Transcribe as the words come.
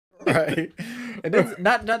Right. And then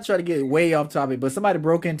not try to get way off topic, but somebody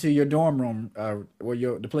broke into your dorm room, where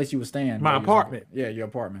the place you were staying. My apartment. Yeah, your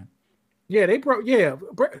apartment. Yeah, they broke. Yeah,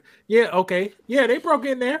 yeah. Okay. Yeah, they broke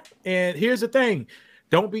in there. And here's the thing: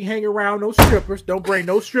 don't be hanging around no strippers. Don't bring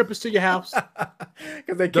no strippers to your house.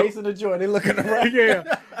 Because they casing the joint. They looking around. Yeah.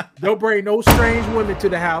 Don't bring no strange women to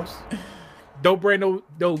the house. Don't bring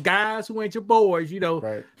no guys who ain't your boys.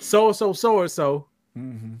 Right. So and so.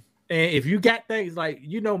 Mm-hmm. And if you got things like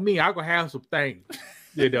me, I gonna have some things.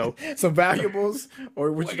 Some valuables,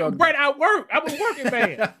 or what you gonna right? I work. I'm a working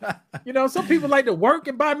man. Some people like to work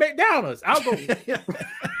and buy McDonald's. I'll go.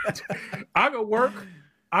 I go work.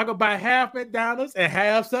 I go buy half McDonald's and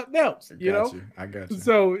half something else. I got you.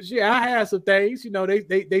 So I have some things.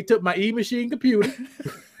 They took my e-machine computer.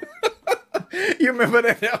 You remember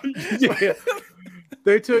that? Yeah.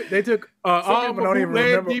 They took all my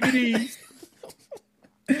DVDs.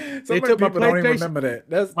 They took my PlayStation. Don't even remember that.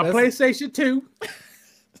 That's PlayStation 2.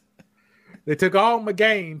 They took all my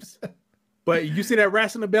games, but you see that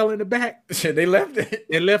Wrestling Bell in the back? They left it.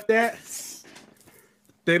 They left that.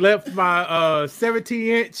 They left my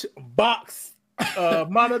 17-inch box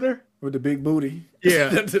monitor with the big booty. Yeah,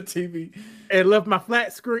 the TV. And left my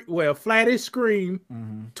flat screen, flattish screen,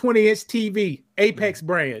 20-inch TV, Apex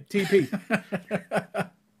brand TP.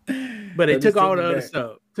 But they took all the other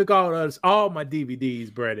stuff. Took all the others, all my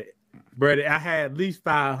DVDs, brother. I had at least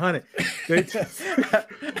 500. They took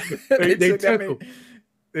them.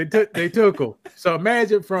 They took them. So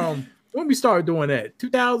imagine from when we started doing that,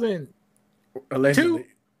 2002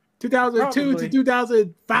 to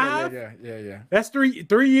 2005. Yeah. That's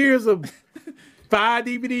 3 years of 5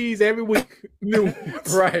 DVDs every week. New.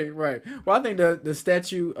 Right. Well, I think the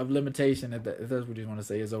statute of limitation, if that's what you want to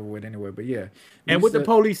say, is over with anyway. But yeah. And what the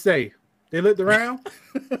police say? They looked around.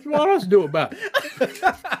 What else to do about it?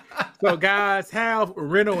 So guys, have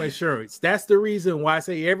rental insurance. That's the reason why I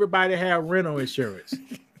say everybody have rental insurance.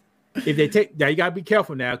 If they take now, you gotta be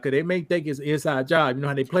careful now because they may think it's an inside job. You know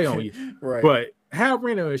how they play on you. Right. But have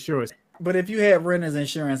rental insurance. But if you have renter's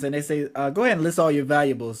insurance and they say, go ahead and list all your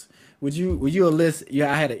valuables, would you list?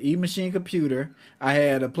 Yeah, I had an e-machine computer. I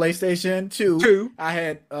had a PlayStation 2. I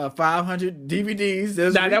had 500 DVDs.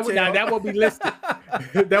 That won't be listed.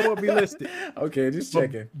 That won't be listed. Okay, just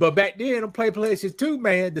checking. But back then, I'm playing PlayStation 2,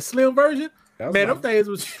 man. The slim version, them things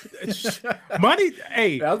was money.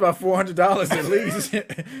 Hey, that was about $400 at least.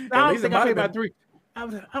 I think I paid about $3. I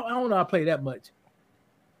don't know. I played that much.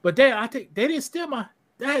 But then I think they didn't steal my.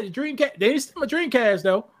 I had a Dreamcast. They didn't steal my Dreamcast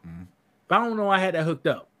though. Mm. But I don't know. I had that hooked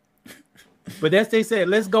up. But they said,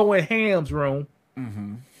 let's go in Ham's room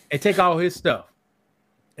and take all his stuff,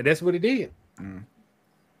 and that's what he did. Mm.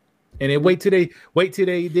 And then wait till they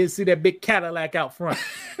did see that big Cadillac out front.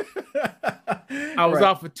 I was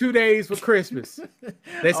off for 2 days for Christmas.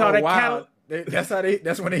 They saw that Cadillac.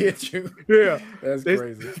 That's when they hit you. Yeah, that's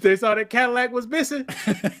crazy. They saw that Cadillac was missing,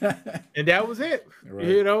 and that was it.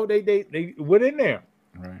 Right. They went in there.